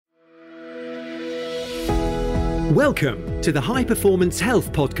Welcome to the High Performance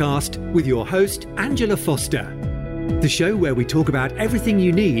Health Podcast with your host, Angela Foster. The show where we talk about everything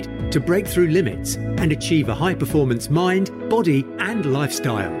you need to break through limits and achieve a high performance mind, body, and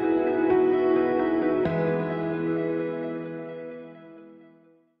lifestyle.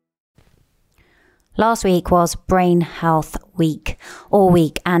 Last week was Brain Health Week, all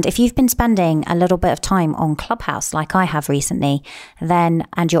week. And if you've been spending a little bit of time on Clubhouse like I have recently, and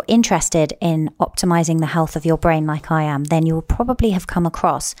you're interested in optimizing the health of your brain like I am, then you'll probably have come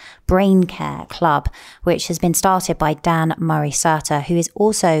across Brain Care Club, which has been started by Dan Murray-Serter, who is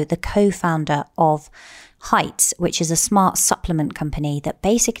also the co-founder of Heights, which is a smart supplement company that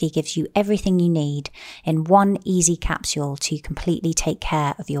basically gives you everything you need in one easy capsule to completely take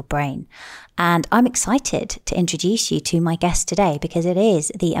care of your brain. And I'm excited to introduce you to my guest today because it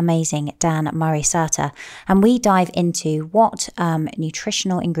is the amazing Dan Murray-Serter. And we dive into what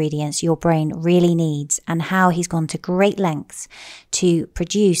nutritional ingredients your brain really needs and how he's gone to great lengths to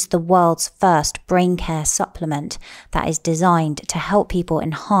produce the world's first brain care supplement that is designed to help people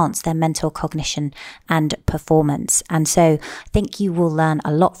enhance their mental cognition and performance. And so I think you will learn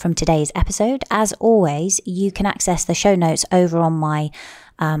a lot from today's episode. As always, you can access the show notes over on my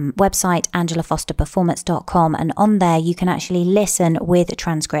website, angelafosterperformance.com, and on there you can actually listen with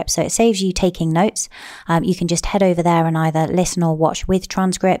transcript. So it saves you taking notes. You can just head over there and either listen or watch with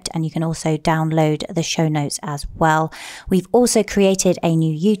transcript, and you can also download the show notes as well. We've also created a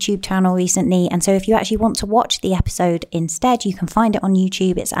new YouTube channel recently, and so if you actually want to watch the episode instead, you can find it on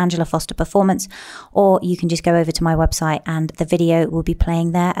YouTube. It's Angela Foster Performance, or you can just go over to my website and the video will be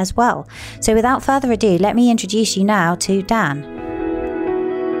playing there as well. So without further ado, let me introduce you now to Dan.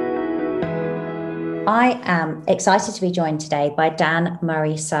 I am excited to be joined today by Dan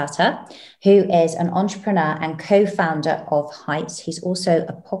Murray-Serter, who is an entrepreneur and co-founder of Heights. He's also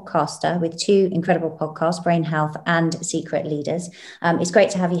a podcaster with two incredible podcasts, Brain Health and Secret Leaders. It's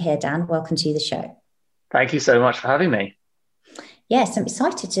great to have you here, Dan. Welcome to the show. Thank you so much for having me. Yes, I'm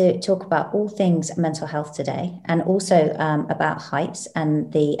excited to talk about all things mental health today, and also about Heights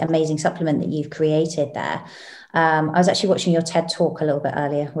and the amazing supplement that you've created there. I was actually watching your TED Talk a little bit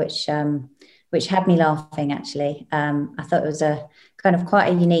earlier, which had me laughing, actually. I thought it was a kind of quite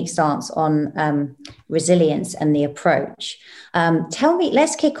a unique stance on resilience and the approach. Tell me,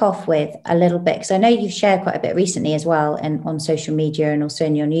 let's kick off with a little bit, because I know you've shared quite a bit recently as well and on social media and also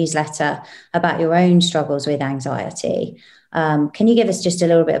in your newsletter about your own struggles with anxiety. Can you give us just a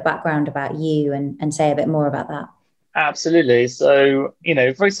little bit of background about you and say a bit more about that? Absolutely. So,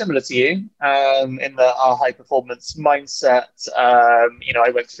 very similar to you in our high performance mindset.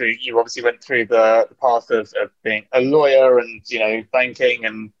 You obviously went through the path of being a lawyer and, banking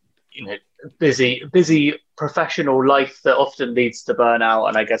and, busy professional life that often leads to burnout.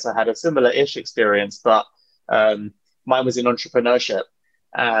 And I guess I had a similar-ish experience, but mine was in entrepreneurship.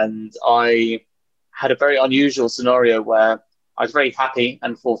 And I had a very unusual scenario where I was very happy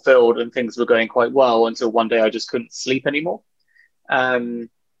and fulfilled and things were going quite well until one day I just couldn't sleep anymore.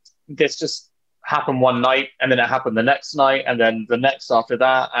 This just happened one night, and then it happened the next night, and then the next after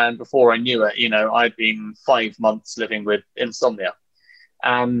that. And before I knew it, I'd been 5 months living with insomnia.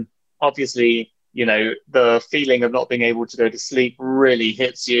 Obviously, the feeling of not being able to go to sleep really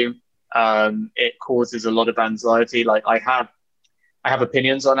hits you. It causes a lot of anxiety. Like I have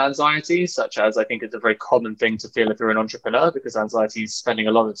opinions on anxiety, such as I think it's a very common thing to feel if you're an entrepreneur, because anxiety is spending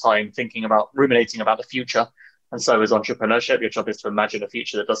a lot of time ruminating about the future. And so is entrepreneurship. Your job is to imagine a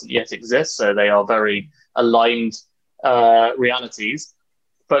future that doesn't yet exist. So they are very aligned realities.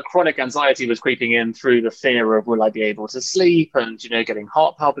 But chronic anxiety was creeping in through the fear of, will I be able to sleep? And, getting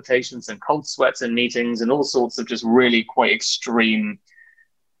heart palpitations and cold sweats in meetings and all sorts of just really quite extreme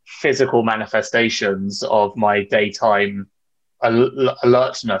physical manifestations of my daytime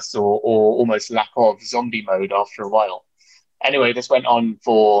alertness or almost lack of zombie mode after a while. Anyway, this went on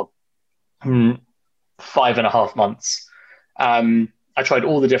for 5.5 months. I tried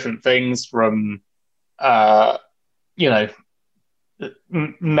all the different things from,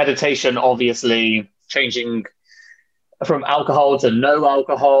 meditation, obviously, changing from alcohol to no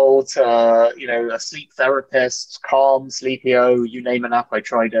alcohol to, a sleep therapist, Calm, Sleepio, you name an app, I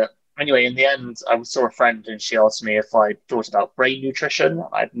tried it. Anyway, in the end, I saw a friend and she asked me if I thought about brain nutrition.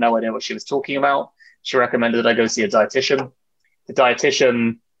 I had no idea what she was talking about. She recommended that I go see a dietitian. The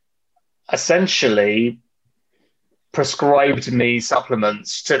dietitian essentially prescribed me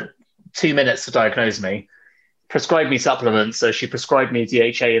supplements. Took 2 minutes to diagnose me. Prescribed me supplements. So she prescribed me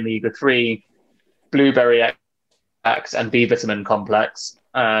DHA and the omega-3, blueberry extract and B vitamin complex.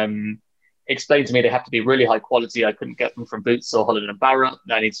 explained to me they have to be really high quality. I couldn't get them from Boots or Holland and Barrett.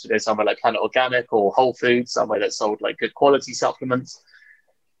 I needed to go somewhere like Planet Organic or Whole Foods, somewhere that sold like good quality supplements.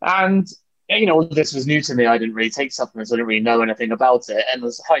 And all this was new to me. I didn't really take supplements. I didn't really know anything about it, and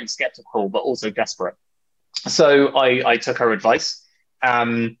was highly skeptical, but also desperate. So I took her advice.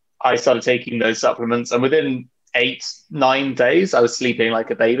 I started taking those supplements, and within 8-9 days, I was sleeping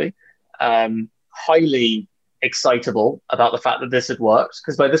like a baby. Highly excitable about the fact that this had worked,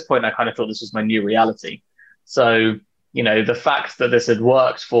 because by this point, I kind of thought this was my new reality. So, the fact that this had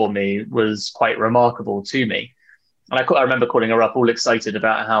worked for me was quite remarkable to me. And I remember calling her up all excited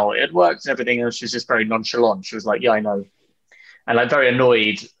about how it had worked and everything, and she was just very nonchalant. She was like, yeah, I know. And like very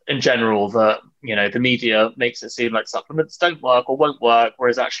annoyed in general that, the media makes it seem like supplements don't work or won't work,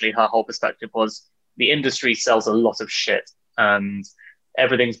 whereas actually her whole perspective was the industry sells a lot of shit and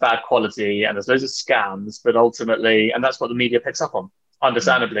everything's bad quality and there's loads of scams, but ultimately, and that's what the media picks up on,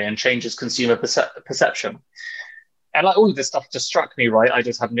 understandably, and changes consumer perception. And like all of this stuff just struck me, right? I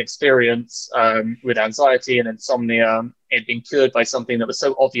just had an experience with anxiety and insomnia. It'd been cured by something that was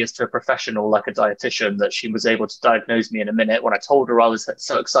so obvious to a professional like a dietitian that she was able to diagnose me in a minute. When I told her I was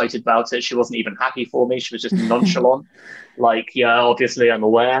so excited about it, she wasn't even happy for me. She was just nonchalant. Like, yeah, obviously I'm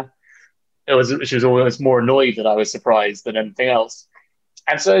aware. She was always more annoyed that I was surprised than anything else.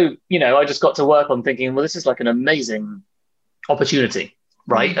 And so, I just got to work on thinking, well, this is like an amazing opportunity,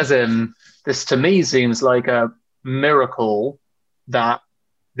 right? As in, this to me seems like a miracle that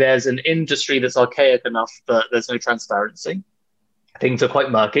there's an industry that's archaic enough that there's no transparency. Things are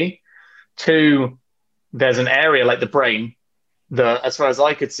quite murky. 2, there's an area like the brain that, as far as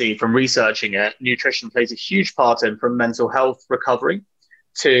I could see from researching it, nutrition plays a huge part in, from mental health recovery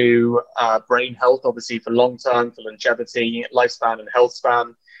to brain health, obviously for long term, for longevity, lifespan and health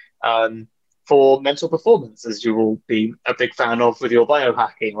span, for mental performance, as you will be a big fan of with your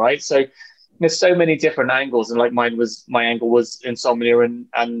biohacking, right? So there's so many different angles, and like my angle was insomnia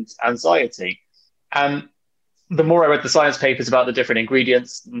and anxiety. And the more I read the science papers about the different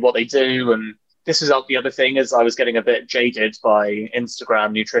ingredients and what they do, and this was the other thing, is I was getting a bit jaded by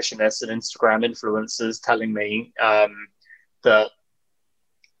Instagram nutritionists and Instagram influencers telling me that,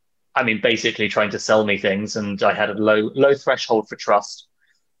 basically trying to sell me things, and I had a low threshold for trust.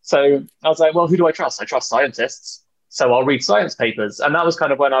 So I was like, well, who do I trust? I trust scientists. So I'll read science papers. And that was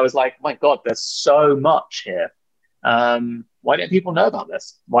kind of when I was like, my God, there's so much here. Why don't people know about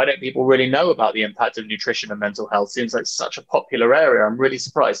this? Why don't people really know about the impact of nutrition and mental health? Seems like such a popular area. I'm really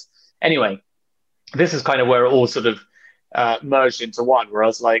surprised. Anyway, this is kind of where it all sort of merged into one, where I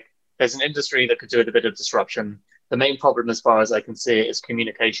was like, there's an industry that could do with a bit of disruption. The main problem, as far as I can see, is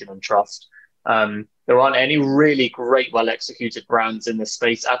communication and trust. There aren't any really great, well-executed brands in this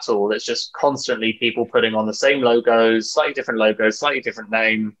space at all. It's just constantly people putting on the same logos, slightly different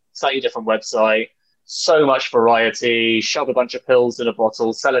name, slightly different website, so much variety, shove a bunch of pills in a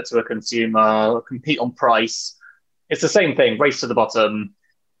bottle, sell it to a consumer, compete on price. It's the same thing, race to the bottom.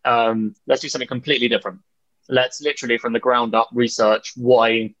 Let's do something completely different. Let's literally from the ground up research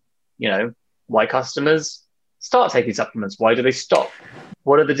why customers start taking supplements. Why do they stop?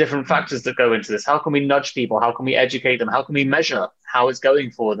 What are the different factors that go into this? How can we nudge people? How can we educate them? How can we measure how it's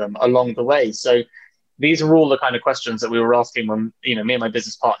going for them along the way? So these are all the kind of questions that we were asking when, me and my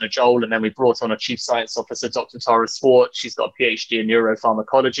business partner, Joel, and then we brought on a chief science officer, Dr. Tara Swart. She's got a PhD in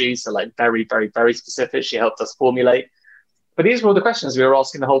neuropharmacology. So like very, very, very specific. She helped us formulate. But these were all the questions we were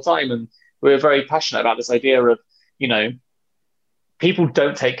asking the whole time. And we were very passionate about this idea of, people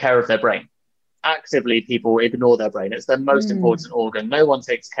don't take care of their brain. Actively, people ignore their brain. It's their most important organ. No one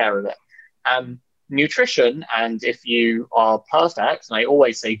takes care of it. Nutrition, and if you are perfect, and I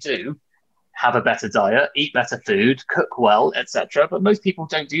always say do, have a better diet, eat better food, cook well, etc. But most people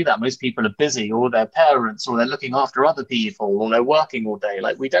don't do that. Most people are busy, or they're parents, or they're looking after other people, or they're working all day.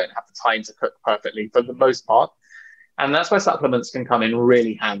 Like, we don't have the time to cook perfectly for the most part. And that's where supplements can come in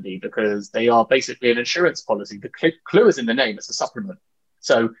really handy, because they are basically an insurance policy. The clue is in the name. It's a supplement.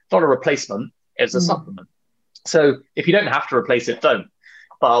 So it's not a replacement. It's a supplement. So if you don't have to replace it, don't.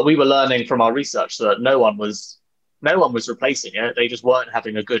 But we were learning from our research that no one was replacing it. They just weren't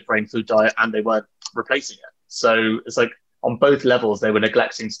having a good brain food diet, and they weren't replacing it. So it's like on both levels, they were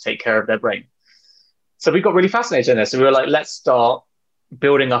neglecting to take care of their brain. So we got really fascinated in this. And we were like, let's start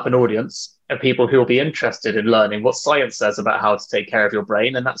building up an audience of people who will be interested in learning what science says about how to take care of your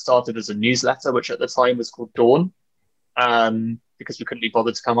brain. And that started as a newsletter, which at the time was called Dawn. Because we couldn't be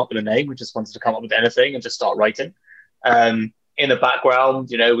bothered to come up with a name. We just wanted to come up with anything and just start writing. In the background,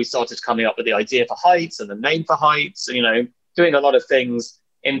 we started coming up with the idea for Heights and the name for Heights, doing a lot of things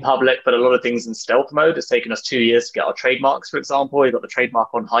in public, but a lot of things in stealth mode. It's taken us 2 years to get our trademarks, for example. We got the trademark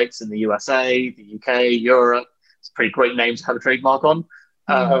on Heights in the USA, the UK, Europe. It's a pretty great name to have a trademark on.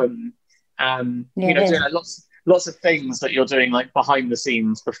 Doing lots of things that you're doing like behind the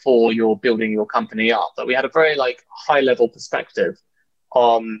scenes before you're building your company up. But we had a very like high level perspective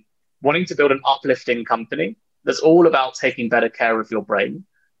on wanting to build an uplifting company that's all about taking better care of your brain.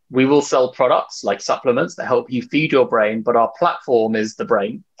 We will sell products like supplements that help you feed your brain, but our platform is the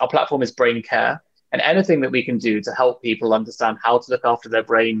brain. Our platform is brain care, and anything that we can do to help people understand how to look after their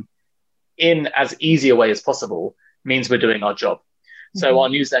brain in as easy a way as possible means we're doing our job. So our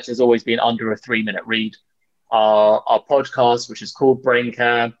newsletter has always been under a 3-minute read. Our podcast, which is called Brain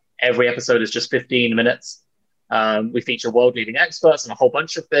Care, every episode is just 15 minutes. We feature world-leading experts on a whole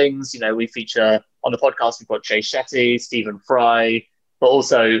bunch of things. We feature on the podcast, we've got Jay Shetty, Stephen Fry, but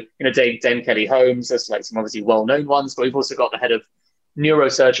also, Dame Kelly Holmes. There's like some obviously well-known ones, but we've also got the head of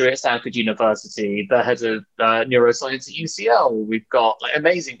neurosurgery at Stanford University, the head of neuroscience at UCL. We've got like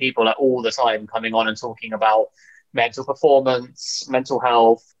amazing people like all the time coming on and talking about mental performance, mental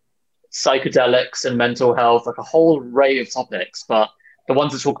health, psychedelics and mental health, like a whole array of topics. But the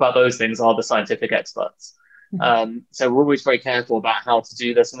ones that talk about those things are the scientific experts. So we're always very careful about how to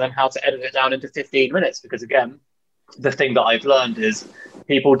do this and then how to edit it down into 15 minutes. Because again, the thing that I've learned is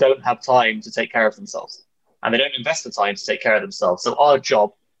people don't have time to take care of themselves and they don't invest the time to take care of themselves. So our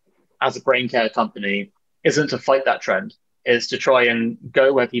job as a brain care company isn't to fight that trend, is to try and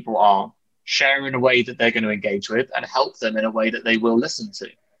go where people are, share in a way that they're going to engage with and help them in a way that they will listen to.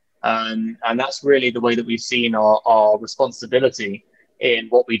 And that's really the way that we've seen our responsibility in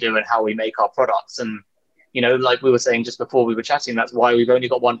what we do and how we make our products. And, like we were saying just before we were chatting, that's why we've only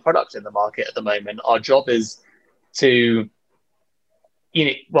got one product in the market at the moment. Our job is to,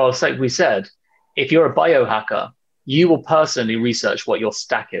 it's like we said, if you're a biohacker, you will personally research what your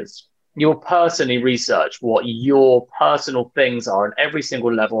stack is. You'll personally research what your personal things are on every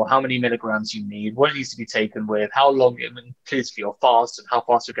single level, how many milligrams you need, what it needs to be taken with, how long it includes for your fast, and how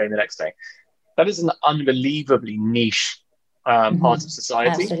fast you're going the next day. That is an unbelievably niche part of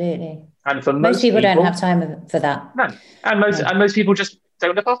society. Absolutely. And for most people don't have time for that. No. And most people just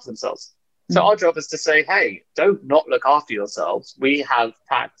don't look after themselves. So our job is to say, hey, don't not look after yourselves. We have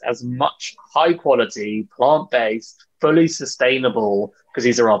packed as much high quality, plant-based, fully sustainable, because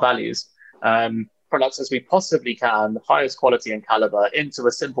these are our values, products as we possibly can, highest quality and caliber, into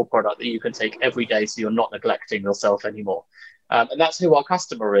a simple product that you can take every day so you're not neglecting yourself anymore. And that's who our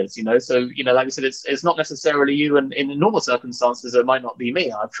customer is, So, like I said, it's not necessarily you, and in normal circumstances, it might not be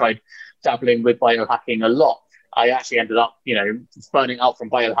me. I've tried dabbling with biohacking a lot. I actually ended up, burning out from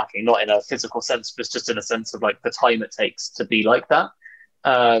biohacking, not in a physical sense, but just in a sense of like the time it takes to be like that.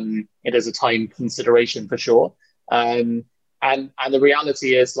 It is a time consideration for sure. And the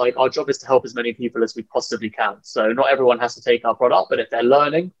reality is, like, our job is to help as many people as we possibly can. So not everyone has to take our product, but if they're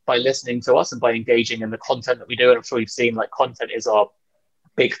learning by listening to us and by engaging in the content that we do, and I'm sure you've seen, like, content is our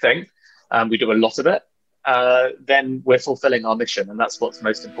big thing. We do a lot of it. Then we're fulfilling our mission, and that's what's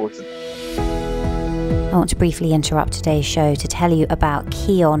most important. I want to briefly interrupt today's show to tell you about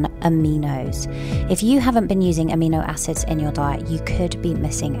Kion Aminos. If you haven't been using amino acids in your diet, you could be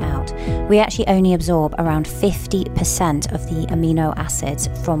missing out. We actually only absorb around 50% of the amino acids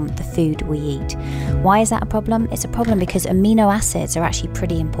from the food we eat. Why is that a problem? It's a problem because amino acids are actually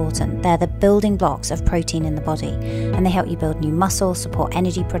pretty important. They're the building blocks of protein in the body, and they help you build new muscle, support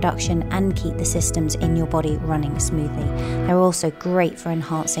energy production, and keep the systems in your body running smoothly. They're also great for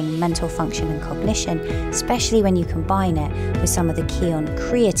enhancing mental function and cognition, especially when you combine it with some of the Kion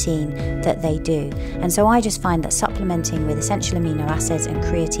creatine that they do. And so I just find that supplementing with essential amino acids and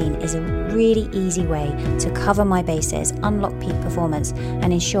creatine is a really easy way to cover my bases, unlock peak performance,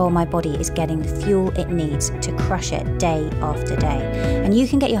 and ensure my body is getting the fuel it needs to crush it day after day. And you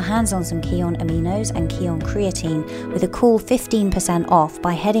can get your hands on some Kion Aminos and Kion creatine with a cool 15% off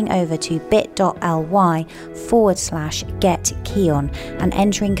by heading over to bit.ly/getkion and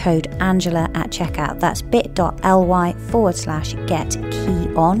entering code Angela at checkout. That's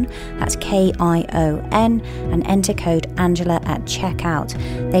bit.ly/getkion. That's KION, and enter code Angela at checkout.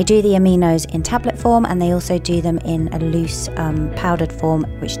 They do the aminos in tablet form, and they also do them in a loose powdered form,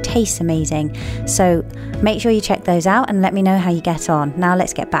 which tastes amazing. So make sure you check those out and let me know how you get on. Now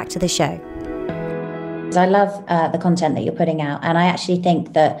let's get back to the show. I love the content that you're putting out, and I actually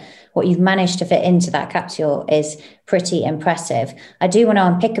think that what you've managed to fit into that capsule is pretty impressive. I do want to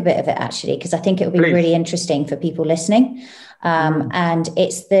unpick a bit of it, actually, because I think it would be really interesting for people listening. And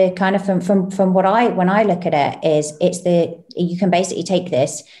it's the kind of from when I look at it is you can basically take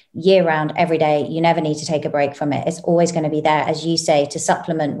this year round every day. You never need to take a break from it. It's always going to be there, as you say, to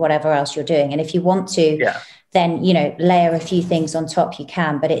supplement whatever else you're doing. And if you want to, then, layer a few things on top, you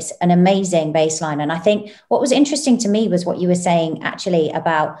can, but it's an amazing baseline. And I think what was interesting to me was what you were saying actually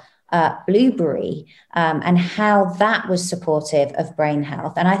about blueberry and how that was supportive of brain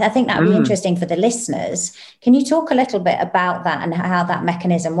health. And I think that would be interesting for the listeners. Can you talk a little bit about that and how that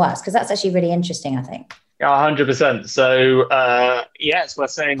mechanism works? Because that's actually really interesting, I think. Yeah, 100%. So, it's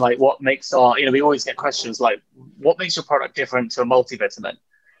worth saying, like, what makes we always get questions like, what makes your product different to a multivitamin?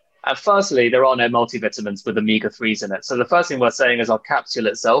 And firstly, there are no multivitamins with omega-3s in it. So the first thing we're saying is our capsule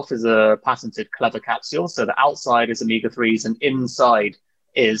itself is a patented Clever capsule. So the outside is omega-3s and inside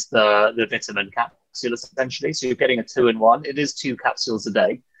is the vitamin capsule, essentially. So you're getting a 2-in-1. It is 2 capsules a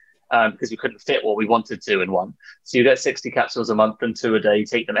day because we couldn't fit what we wanted 2-in-1. So you get 60 capsules a month and 2 a day.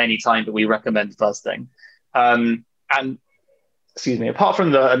 Take them anytime, but we recommend first thing. Apart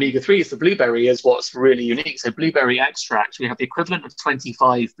from the omega-3s, the blueberry is what's really unique. So blueberry extract, we have the equivalent of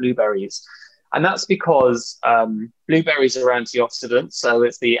 25 blueberries. And that's because blueberries are antioxidants. So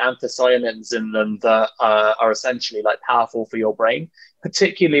it's the anthocyanins in them that are essentially like powerful for your brain.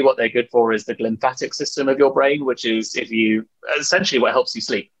 Particularly what they're good for is the glymphatic system of your brain, which is essentially what helps you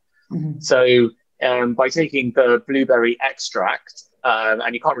sleep. So by taking the blueberry extract,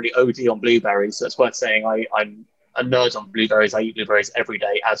 and you can't really OD on blueberries, so it's worth saying I'm a nerd on blueberries. I eat blueberries every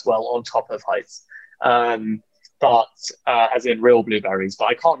day as well, on top of heights. But as in real blueberries, but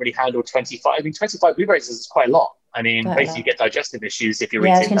I can't really handle 25. I mean, 25 blueberries is quite a lot. I mean, basically you get digestive issues if you're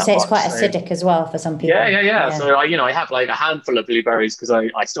eating that much. I was going to say it's quite acidic as well for some people. Yeah. So I have like a handful of blueberries because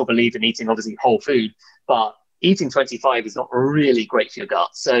I still believe in eating obviously whole food, but eating 25 is not really great for your gut.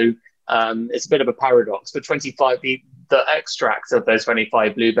 So it's a bit of a paradox. But 25, the extract of those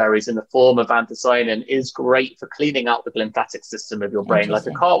 25 blueberries in the form of anthocyanin is great for cleaning out the glymphatic system of your brain, like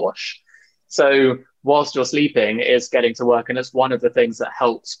a car wash. So whilst you're sleeping, it's getting to work. And it's one of the things that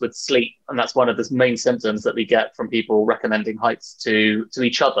helps with sleep. And that's one of the main symptoms that we get from people recommending heights to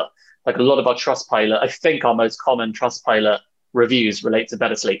each other. Like a lot of our Trustpilot, I think our most common Trustpilot reviews relate to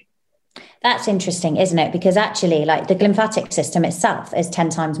better sleep. That's interesting, isn't it? Because actually, like the glymphatic system itself is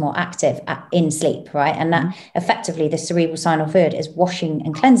 10 times more active in sleep, right? And that effectively the cerebral spinal fluid is washing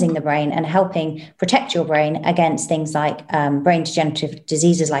and cleansing the brain and helping protect your brain against things like brain degenerative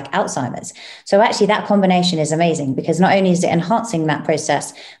diseases like Alzheimer's. So actually that combination is amazing because not only is it enhancing that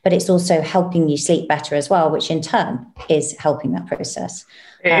process, but it's also helping you sleep better as well, which in turn is helping that process.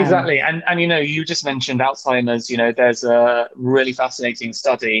 Exactly. And you just mentioned Alzheimer's. There's a really fascinating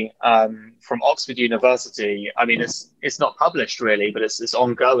study from Oxford University. I mean, it's not published really, but it's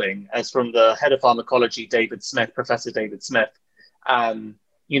ongoing. It's from the head of pharmacology, Professor David Smith.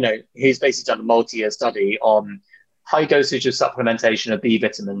 He's basically done a multi-year study on high dosage of supplementation of B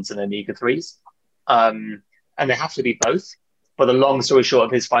vitamins and omega-3s. And they have to be both. But the long story short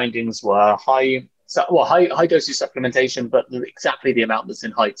of his findings were high dosage supplementation, but exactly the amount that's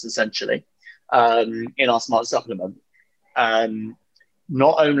in heights, essentially, in our smart supplement,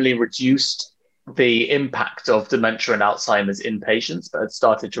 not only reduced the impact of dementia and Alzheimer's in patients, but had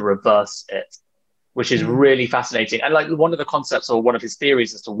started to reverse it, which is really fascinating. And like one of the concepts or one of his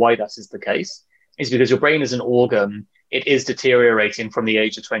theories as to why that is the case is because your brain is an organ. It is deteriorating from the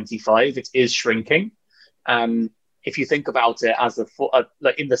age of 25. It is shrinking. If you think about it as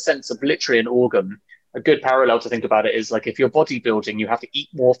like in the sense of literally an organ, a good parallel to think about it is like if you're bodybuilding, you have to eat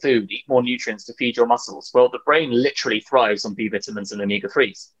more food, eat more nutrients to feed your muscles. Well, the brain literally thrives on B vitamins and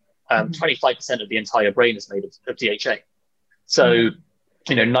omega-3s. 25% of the entire brain is made of DHA. So,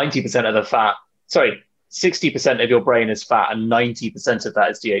 90% of the fat, 60% of your brain is fat and 90% of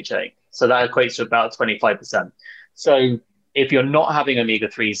that is DHA. So that equates to about 25%. So if you're not having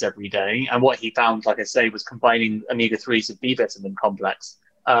omega-3s every day, and what he found, like I say, was combining omega-3s with B vitamin complex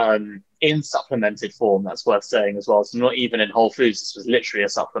in supplemented form, that's worth saying as well. So not even in whole foods, this was literally a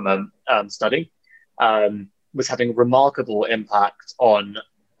supplement study, was having remarkable impact on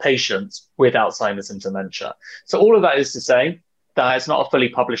patients with Alzheimer's and dementia. So all of that is to say that it's not a fully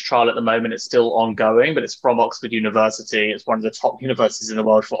published trial at the moment. It's still ongoing, but it's from Oxford University. It's one of the top universities in the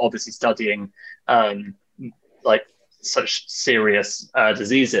world for obviously studying like such serious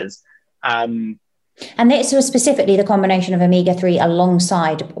diseases. And this was specifically the combination of omega-3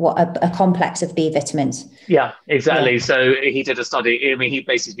 alongside a complex of B vitamins. Yeah, exactly. Yeah. So he did a study. I mean, he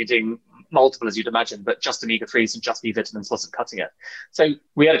basically doing multiple, as you'd imagine, but just omega-3s and just B vitamins wasn't cutting it. So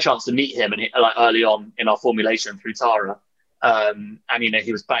we had a chance to meet him and like early on in our formulation through Tara. And,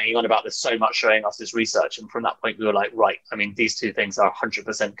 he was banging on about this so much, showing us this research. And from that point, we were like, right, these two things are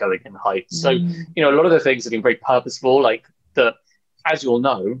 100% going in height. So, a lot of the things have been very purposeful, like as you all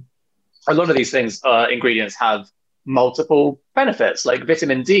know, a lot of these things, ingredients have multiple benefits, like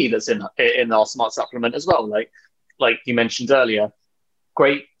vitamin D that's in our smart supplement as well. Like you mentioned earlier,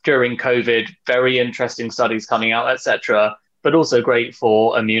 great during COVID, very interesting studies coming out, etc. But also great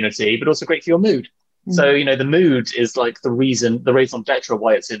for immunity, but also great for your mood. So, the mood is like the raison d'etre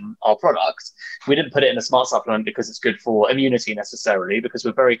why it's in our product. We didn't put it in a smart supplement because it's good for immunity necessarily, because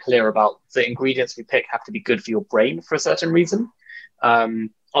we're very clear about the ingredients we pick have to be good for your brain for a certain reason.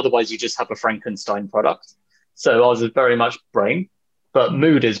 Otherwise, you just have a Frankenstein product. So ours is very much brain, but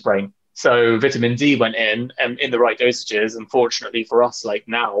mood is brain. So vitamin D went in and in the right dosages. Unfortunately for us, like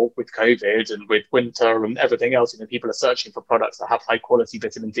now with COVID and with winter and everything else, people are searching for products that have high quality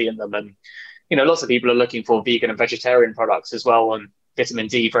vitamin D in them. And, lots of people are looking for vegan and vegetarian products as well. And vitamin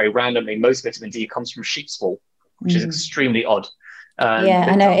D, very randomly, most vitamin D comes from sheep's wool, which is extremely odd.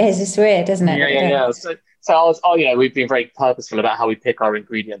 I know it is. It's weird, isn't it? Yeah. So we've been very purposeful about how we pick our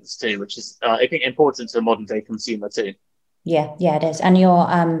ingredients too, which is, I think, important to a modern day consumer too. Yeah, it is. And your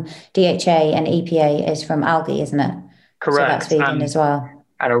DHA and EPA is from algae, isn't it? Correct. So that's vegan as well.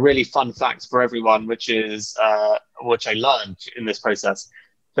 And a really fun fact for everyone, which is which I learned in this process,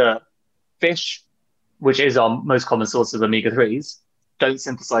 the fish, which is our most common source of omega-3s, don't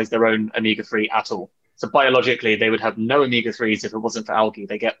synthesize their own omega-3 at all. So biologically, they would have no omega-3s if it wasn't for algae.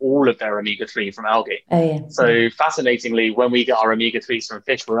 They get all of their omega-3 from algae. Oh, yeah. So fascinatingly, when we get our omega-3s from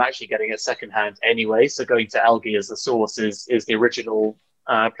fish, we're actually getting it secondhand anyway. So going to algae as the source is the original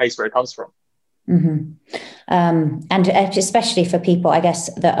place where it comes from. Mm-hmm. And especially for people, I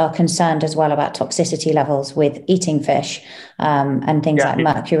guess, that are concerned as well about toxicity levels with eating fish and things like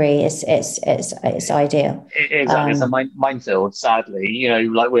mercury, it's ideal. Exactly. It's a minefield, sadly.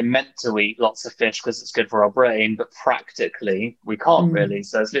 Like we're meant to eat lots of fish because it's good for our brain, but practically we can't really.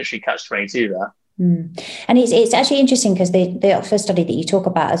 So it's literally catch-22 there. And it's actually interesting because the Oxford study that you talk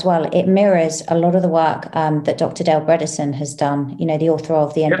about as well, it mirrors a lot of the work that Dr. Dale Bredesen has done, the author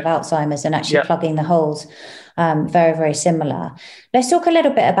of The End of Alzheimer's, and actually plugging the holes. Very, very similar. Let's talk a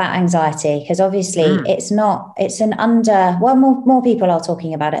little bit about anxiety, because obviously more people are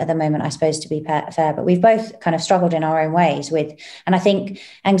talking about it at the moment, I suppose, to be fair, but we've both kind of struggled in our own ways with, and I think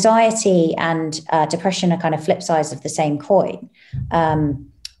anxiety and depression are kind of flip sides of the same coin.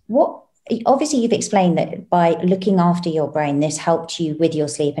 Obviously, you've explained that by looking after your brain, this helped you with your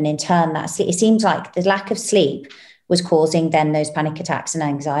sleep. And in turn, it seems like the lack of sleep was causing then those panic attacks and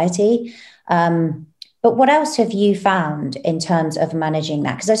anxiety. But what else have you found in terms of managing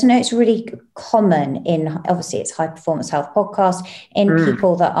that? Because I know it's really common obviously it's High Performance Health podcast, in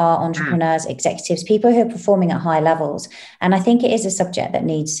people that are entrepreneurs, executives, people who are performing at high levels. And I think it is a subject that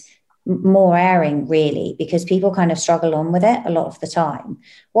needs more airing, really, because people kind of struggle on with it a lot of the time.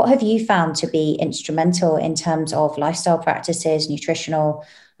 What have you found to be instrumental in terms of lifestyle practices, nutritional,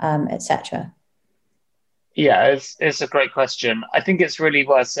 etc.? Yeah, it's a great question. I think it's really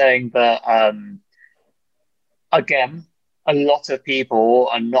worth saying that, again, a lot of people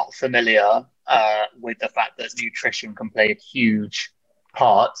are not familiar with the fact that nutrition can play a huge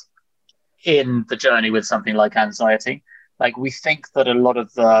part in the journey with something like anxiety. Like, we think that a lot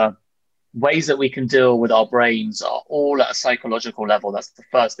of the ways that we can deal with our brains are all at a psychological level. That's the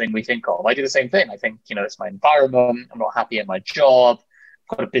first thing we think of. I do the same thing. I think, it's my environment. I'm not happy at my job.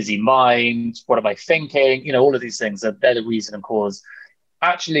 I've got a busy mind. What am I thinking? All of these things, they're the reason and cause.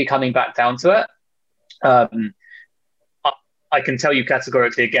 Actually, coming back down to it, I can tell you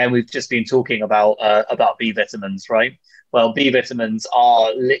categorically, again, we've just been talking about B vitamins, right? Well, B vitamins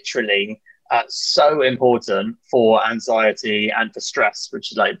are literally so important for anxiety and for stress,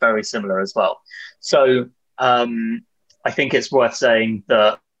 which is like very similar as well. So I think it's worth saying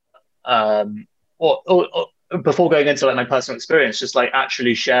that, before going into like my personal experience, just like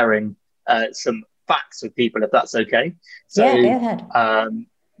actually sharing some facts with people, if that's okay. So yeah, go ahead.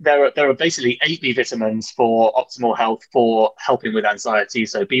 There are basically 8 B vitamins for optimal health for helping with anxiety.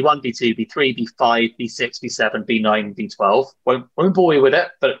 So B1, B2, B3, B5, B6, B7, B9, B12. Won't bore you with it,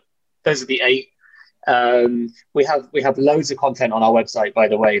 but those are the 8. We have loads of content on our website, by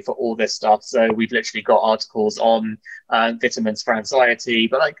the way, for all this stuff. So we've literally got articles on vitamins for anxiety,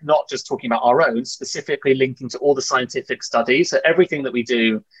 but like not just talking about our own, specifically linking to all the scientific studies. So everything that we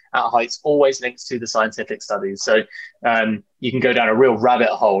do at Heights always links to the scientific studies. So you can go down a real rabbit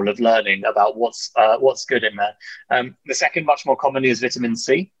hole of learning about what's good in there. The second, much more commonly, is vitamin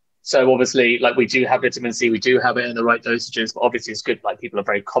C. So obviously, like we do have vitamin C, we do have it in the right dosages, but obviously it's good. Like people are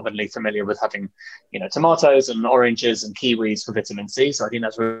very commonly familiar with having, tomatoes and oranges and kiwis for vitamin C. So I think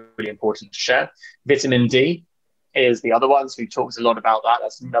that's really important to share. Vitamin D is the other one. So we've talked a lot about that.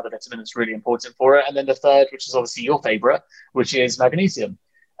 That's another vitamin that's really important for it. And then the third, which is obviously your favorite, which is magnesium.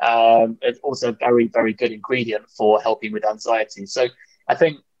 It's also a very, very good ingredient for helping with anxiety. So I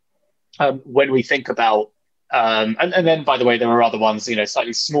think when we think about and then, by the way, there are other ones,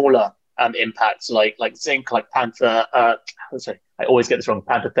 slightly smaller impacts like zinc, like I always get this wrong,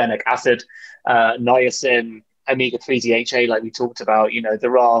 pantothenic acid, niacin, omega-3 DHA, like we talked about.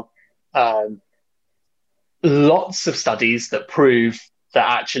 There are lots of studies that prove that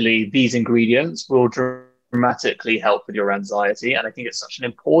actually these ingredients will dramatically help with your anxiety. And I think it's such an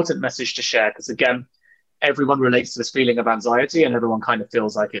important message to share because, again, everyone relates to this feeling of anxiety and everyone kind of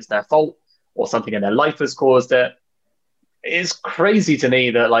feels like it's their fault or something in their life has caused it. It's crazy to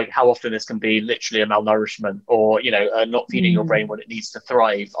me that like how often this can be literally a malnourishment or, not feeding your brain what it needs to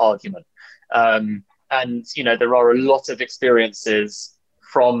thrive argument. And, there are a lot of experiences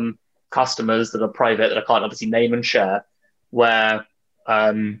from customers that are private that I can't obviously name and share where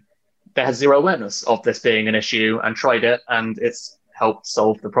there has zero awareness of this being an issue and tried it and it's helped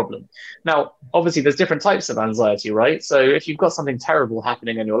solve the problem. Now, obviously, there's different types of anxiety, right? So if you've got something terrible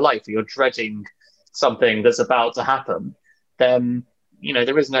happening in your life or you're dreading something that's about to happen, then,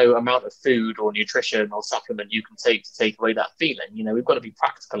 there is no amount of food or nutrition or supplement you can take away that feeling. We've got to be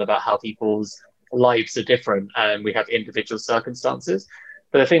practical about how people's lives are different and we have individual circumstances.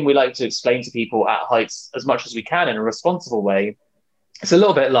 But the thing we like to explain to people at Heights as much as we can in a responsible way, it's a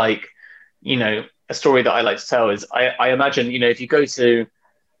little bit like, a story that I like to tell is I imagine, if you go to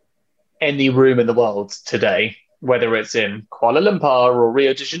any room in the world today, whether it's in Kuala Lumpur or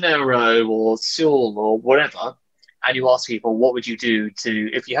Rio de Janeiro or Seoul or whatever, and you ask people, what would you do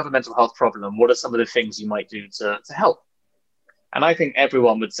if you have a mental health problem, what are some of the things you might do to help? And I think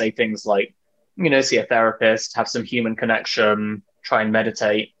everyone would say things like, see a therapist, have some human connection, try and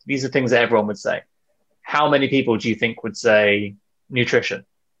meditate. These are things that everyone would say. How many people do you think would say nutrition?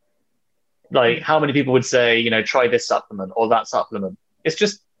 Like how many people would say, try this supplement or that supplement? It's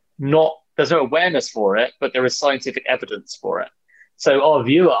just not, there's no awareness for it, but there is scientific evidence for it. So our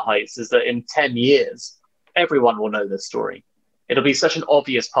view at Heights is that in 10 years, everyone will know this story. It'll be such an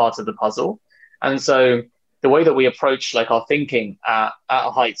obvious part of the puzzle. And so the way that we approach like our thinking at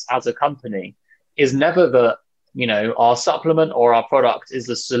Heights as a company is never that, our supplement or our product is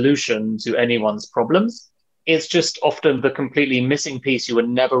the solution to anyone's problems. It's just often the completely missing piece you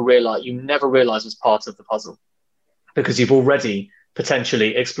never realize was part of the puzzle because you've already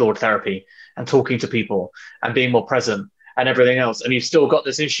potentially explored therapy and talking to people and being more present and everything else. And you've still got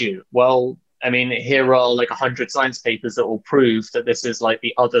this issue. Well, I mean, here are like 100 science papers that will prove that this is like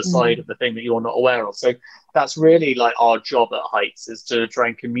the other side of the thing that you're not aware of. So that's really like our job at Heights is to try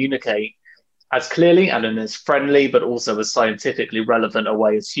and communicate as clearly and in as friendly, but also as scientifically relevant a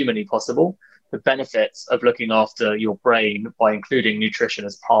way as humanly possible, the benefits of looking after your brain by including nutrition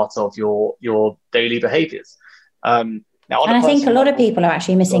as part of your daily behaviors. And I think a lot of people are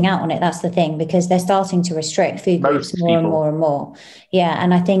actually missing out on it. That's the thing, because they're starting to restrict food groups more and more and more. Yeah.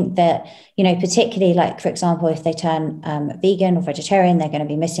 And I think that, particularly like, for example, if they turn vegan or vegetarian, they're going to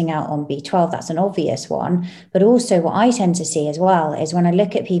be missing out on B12. That's an obvious one. But also what I tend to see as well is when I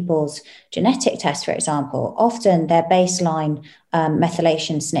look at people's genetic tests, for example, often their baseline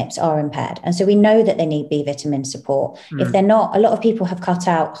methylation SNPs are impaired. And so we know that they need B vitamin support. If they're not, a lot of people have cut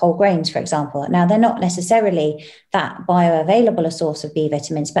out whole grains, for example. Now, they're not necessarily that bioavailable a source of B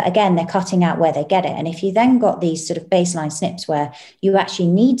vitamins, but again, they're cutting out where they get it. And if you then got these sort of baseline SNPs where you actually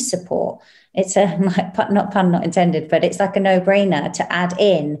need support, it's not pun not intended, but it's like a no-brainer to add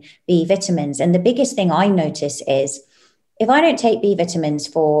in B vitamins. And the biggest thing I notice is if I don't take B vitamins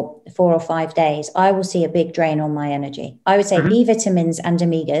for 4 or 5 days, I will see a big drain on my energy. I would say B vitamins and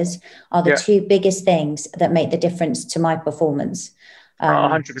omegas are the two biggest things that make the difference to my performance.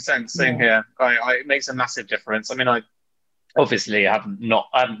 100%. Same here. It makes a massive difference. I mean, I obviously have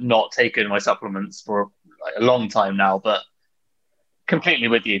not taken my supplements for a long time now, but completely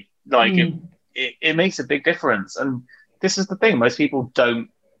with you. Like it makes a big difference. And this is the thing. Most people don't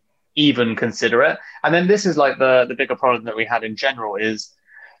even consider it. And then this is like the bigger problem that we had in general is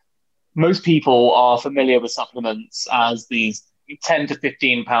most people are familiar with supplements as these 10 to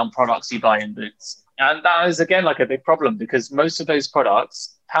 15 pound products you buy in Boots. And that is, again, like a big problem because most of those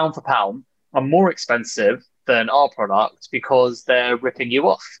products, pound for pound, are more expensive than our product because they're ripping you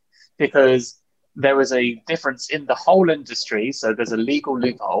off. Because there is a difference in the whole industry. So there's a legal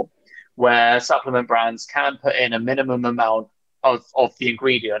loophole where supplement brands can put in a minimum amount of the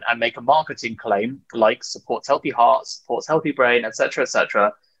ingredient and make a marketing claim like supports healthy heart, supports healthy brain, etc.,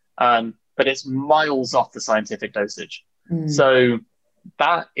 etc. But it's miles off the scientific dosage. So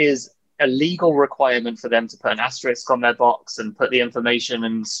that is a legal requirement for them to put an asterisk on their box and put the information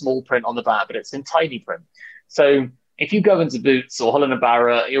in small print on the back, but it's in tiny print. So if you go into Boots or Holland &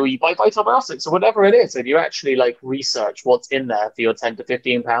 Barrett, or you buy Vitabiotics or whatever it is, and you actually like research what's in there for your 10 to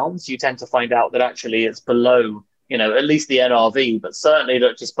 15 pounds, you tend to find out that actually it's below, you know, at least the NRV, but certainly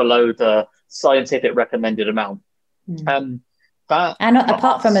not just below the scientific recommended amount. And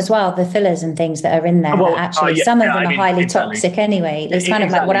apart from as well, the fillers and things that are in there, that actually some of them are highly toxic anyway. It's kind of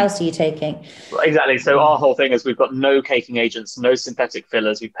like, what else are you taking? Exactly. So our whole thing is we've got no caking agents, no synthetic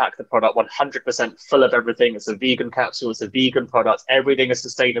fillers. We pack the product 100% full of everything. It's a vegan capsule. It's a vegan product. Everything is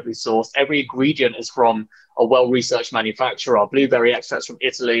sustainably sourced. Every ingredient is from a well-researched manufacturer. Our blueberry extracts from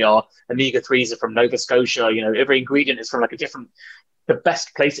Italy, our omega-3s are from Nova Scotia. You know, every ingredient is from like the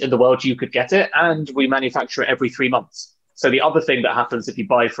best place in the world you could get it. And we manufacture it every 3 months. So the other thing that happens if you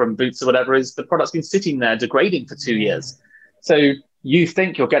buy from Boots or whatever is the product's been sitting there degrading for 2 years. So you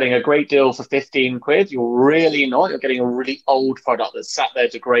think you're getting a great deal for 15 quid. You're really not. You're getting a really old product that's sat there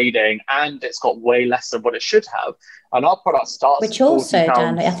degrading, and it's got way less than what it should have. And our product starts. Which also,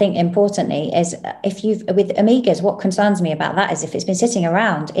 Dan, I think importantly is if you've with omegas, what concerns me about that is if it's been sitting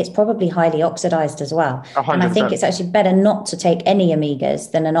around, it's probably highly oxidized as well. 100%. And I think it's actually better not to take any omegas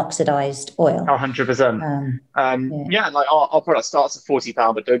than an oxidized oil. 100%. Like our product starts at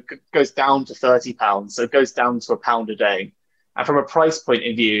 £40, but goes down to £30. So it goes down to £1 a day. And from a price point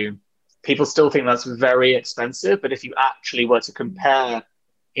of view, people still think that's very expensive. But if you actually were to compare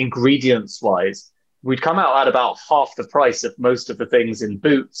ingredients wise, we'd come out at about half the price of most of the things in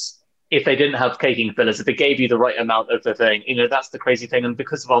Boots if they didn't have caking fillers, if they gave you the right amount of the thing. You know, that's the crazy thing. And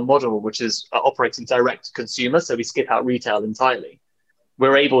because of our model, which is operating direct to consumer, so we skip out retail entirely,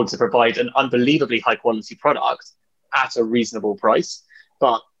 we're able to provide an unbelievably high quality product at a reasonable price.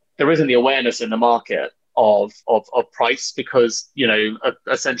 But there isn't the awareness in the market of price because, you know,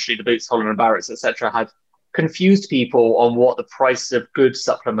 essentially the Boots, Holland & Barrett, etc., have confused people on what the price of good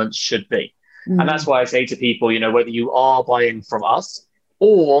supplements should be. And that's why I say to people, you know, whether you are buying from us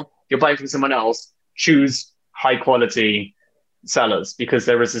or you're buying from someone else, choose high quality sellers, because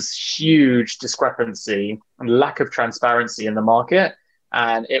there is this huge discrepancy and lack of transparency in the market,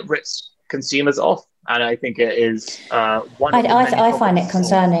 and it rips consumers off. And I think it is one of the many I find it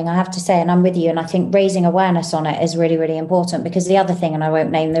concerning, I have to say, and I'm with you. And I think raising awareness on it is really, really important, because the other thing, and I won't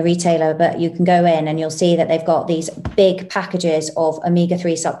name the retailer, but you can go in and you'll see that they've got these big packages of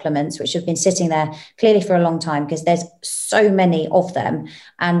omega-3 supplements, which have been sitting there clearly for a long time, because there's so many of them,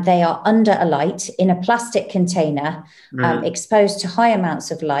 and they are under a light in a plastic container, exposed to high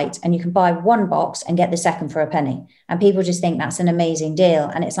amounts of light, and you can buy one box and get the second for a penny. And people just think that's an amazing deal.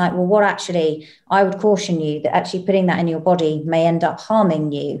 And it's like, well, what actually, I would caution you that actually putting that in your body may end up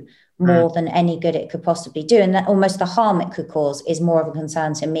harming you more than any good it could possibly do. And that almost the harm it could cause is more of a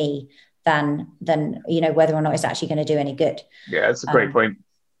concern to me than you know, whether or not it's actually going to do any good. Yeah, that's a great point.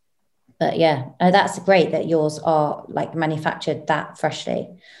 But yeah, that's great that yours are like manufactured that freshly.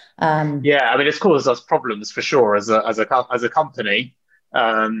 Yeah, I mean, it's caused us problems for sure as a company.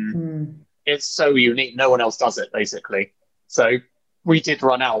 It's so unique. No one else does it, basically. So we did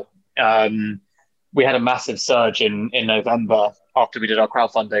run out. We had a massive surge in November after we did our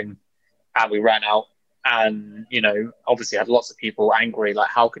crowdfunding, and we ran out. And, you know, obviously had lots of people angry, like,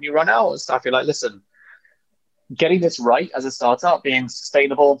 how can you run out and stuff? You're like, listen, getting this right as a startup, being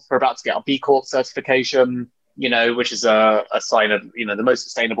sustainable, we're about to get our B Corp certification, you know, which is a sign of, you know, the most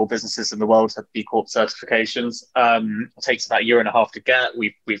sustainable businesses in the world have B Corp certifications. It takes about 1.5 years to get.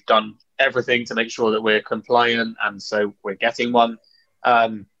 We've done everything to make sure that we're compliant, and so we're getting one.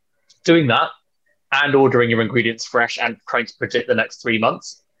 Doing that and ordering your ingredients fresh and trying to predict the next 3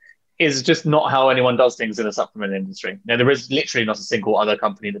 months is just not how anyone does things in the supplement industry. Now, there is literally not a single other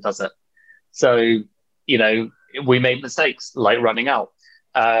company that does it. So, you know, we made mistakes like running out.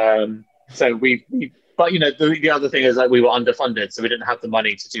 But, you know, the other thing is that we were underfunded, so we didn't have the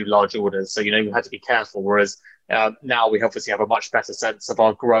money to do large orders. So, you know, you had to be careful. Whereas now we obviously have a much better sense of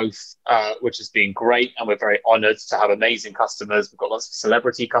our growth, which has been great. And we're very honored to have amazing customers. We've got lots of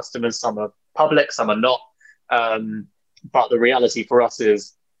celebrity customers. Some are public, some are not. But the reality for us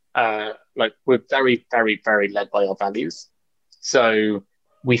is like we're very, very, very led by our values. So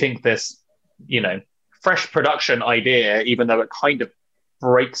we think this, you know, fresh production idea, even though it kind of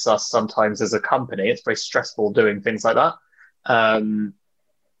breaks us sometimes as a company, it's very stressful doing things like that,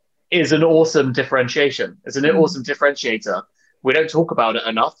 is an awesome differentiation. It's an awesome differentiator. We don't talk about it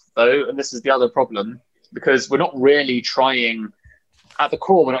enough, though, and this is the other problem. because we're not really trying, at the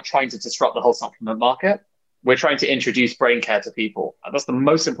core, we're not trying to disrupt the whole supplement market. We're trying to introduce brain care to people. And that's the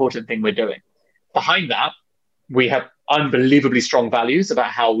most important thing we're doing. Behind that, we have unbelievably strong values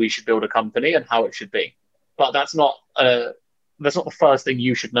about how we should build a company and how it should be. But that's not the first thing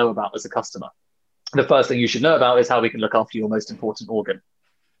you should know about as a customer. The first thing you should know about is how we can look after your most important organ.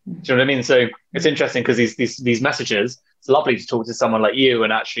 Do you know what I mean? So it's interesting because these messages, it's lovely to talk to someone like you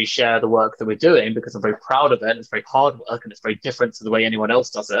and actually share the work that we're doing, because I'm very proud of it. And it's very hard work and it's very different to the way anyone else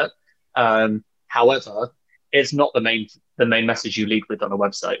does it. However, it's not the main message you lead with on a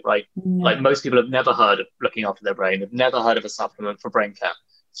website, right? No. Like most people have never heard of looking after their brain, have never heard of a supplement for brain care.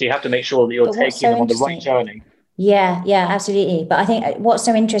 So you have to make sure that you're taking them on the right journey. Yeah, absolutely. But I think what's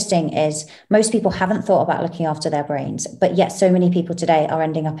so interesting is most people haven't thought about looking after their brains, but yet so many people today are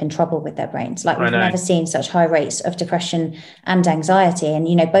ending up in trouble with their brains. Like we've never seen such high rates of depression and anxiety. And,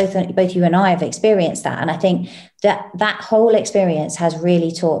 you know, both you and I have experienced that. And I think that whole experience has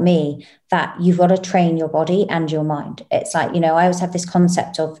really taught me that you've got to train your body and your mind. It's like, you know, I always have this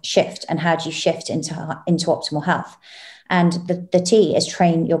concept of shift and how do you shift into optimal health. And the T is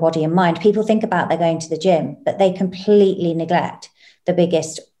train your body and mind. People think about they're going to the gym, but they completely neglect the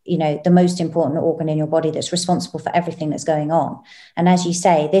biggest, you know, the most important organ in your body that's responsible for everything that's going on. And as you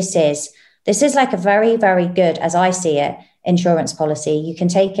say, this is like a very, very good, as I see it, insurance policy. You can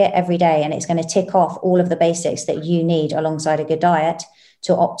take it every day and it's going to tick off all of the basics that you need alongside a good diet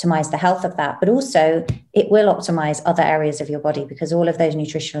to optimize the health of that. But also it will optimize other areas of your body because all of those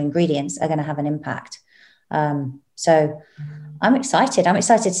nutritional ingredients are going to have an impact. So I'm excited. I'm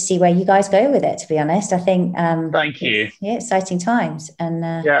excited to see where you guys go with it, to be honest. I think thank you. Yeah, exciting times. And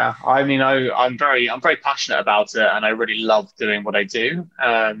I mean, I'm very passionate about it, and I really love doing what I do.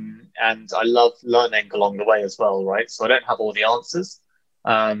 And I love learning along the way as well, right? So I don't have all the answers.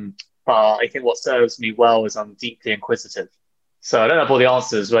 But I think what serves me well is I'm deeply inquisitive. So I don't have all the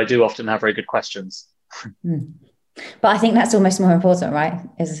answers, but I do often have very good questions. But I think that's almost more important, right?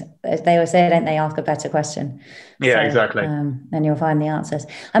 Is they always say, don't they, ask a better question? Yeah, so, exactly. And you'll find the answers.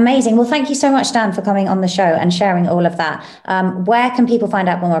 Amazing. Well, thank you so much, Dan, for coming on the show and sharing all of that. Where can people find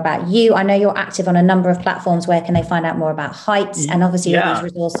out more about you? I know you're active on a number of platforms. Where can they find out more about Heights and obviously all these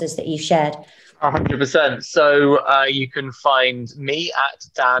resources that you've shared? 100%. So you can find me at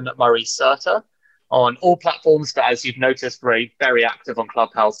Dan Murray Serta on all platforms, but as you've noticed, very, very active on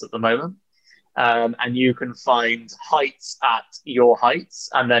Clubhouse at the moment. And you can find Heights at Your Heights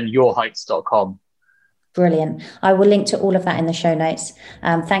and then yourheights.com. Brilliant. I will link to all of that in the show notes.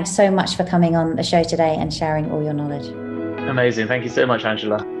 Thanks so much for coming on the show today and sharing all your knowledge. Amazing. Thank you so much,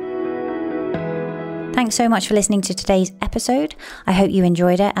 Angela. Thanks so much for listening to today's episode. I hope you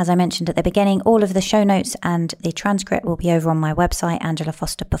enjoyed it. As I mentioned at the beginning, all of the show notes and the transcript will be over on my website,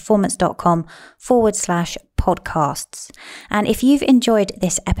 angelafosterperformance.com/podcasts. And if you've enjoyed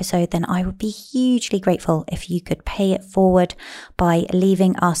this episode, then I would be hugely grateful if you could pay it forward by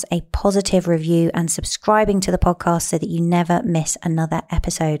leaving us a positive review and subscribing to the podcast so that you never miss another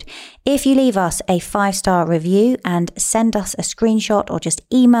episode. If you leave us a 5-star review and send us a screenshot or just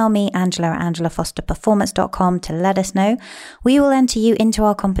email me, Angela at angelafosterperformance.com, to let us know, we will enter you into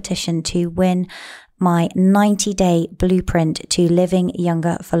our competition to win my 90-day blueprint to living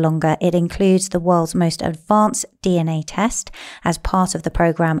younger for longer. It includes the world's most advanced DNA test as part of the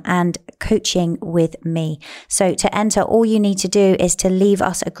program and coaching with me. So to enter, all you need to do is to leave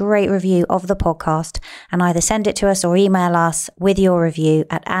us a great review of the podcast and either send it to us or email us with your review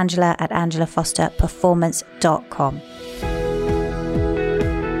at angela@angelafosterperformance.com.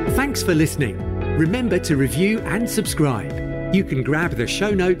 Thanks for listening. Remember to review and subscribe. You can grab the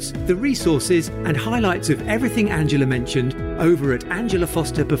show notes, the resources and highlights of everything Angela mentioned over at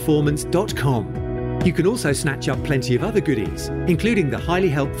angelafosterperformance.com. You can also snatch up plenty of other goodies, including the highly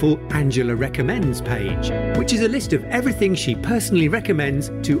helpful Angela Recommends page, which is a list of everything she personally recommends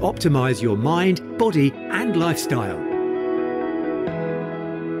to optimize your mind, body and lifestyle.